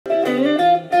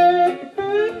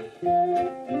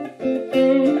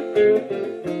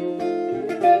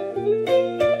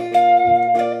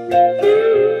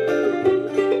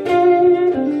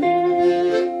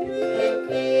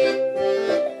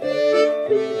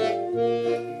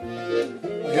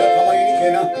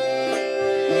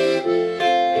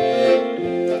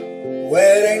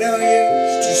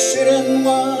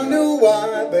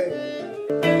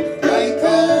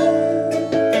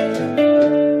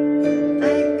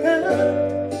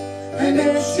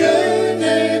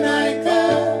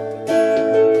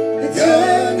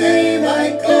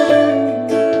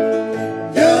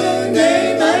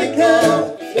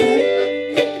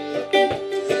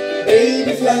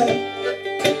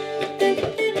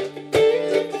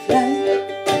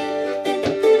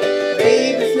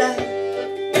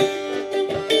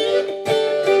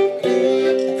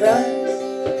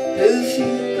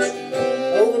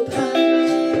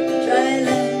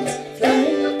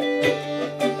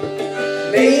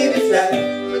baby fly.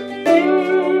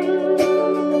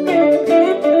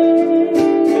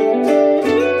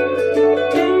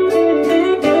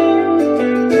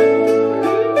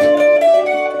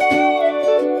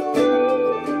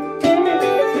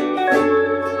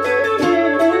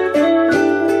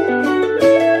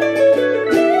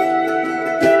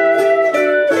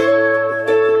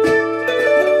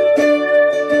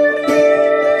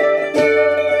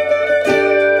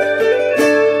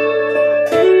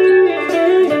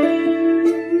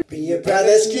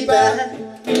 Brothers keeper,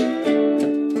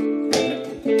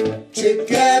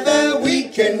 together we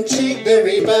can cheat the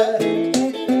reaper.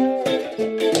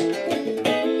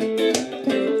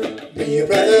 Be a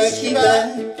brother's keeper,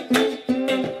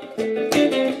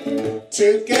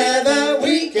 together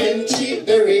we can cheat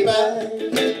the reaper.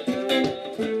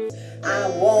 I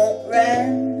won't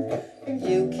run,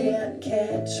 you can't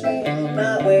catch me,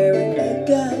 not wearing a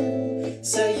gun,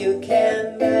 so you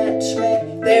can't match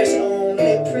me. There's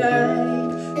only pride,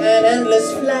 an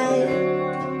endless flight.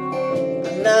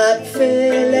 I'm not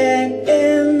filling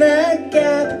in the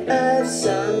gap of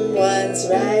someone's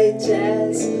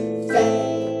righteous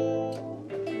faith.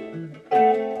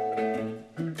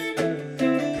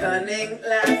 Cunning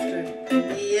laughter,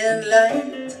 neon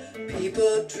light,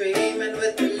 people dreaming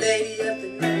with the lady of the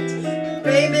night.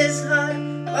 Baby's hot,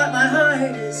 but my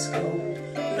heart is cold.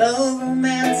 No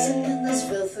romance in this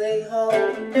filthy hole.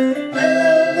 My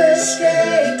love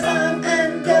escape, come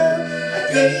and go.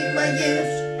 I gave my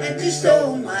youth and you stole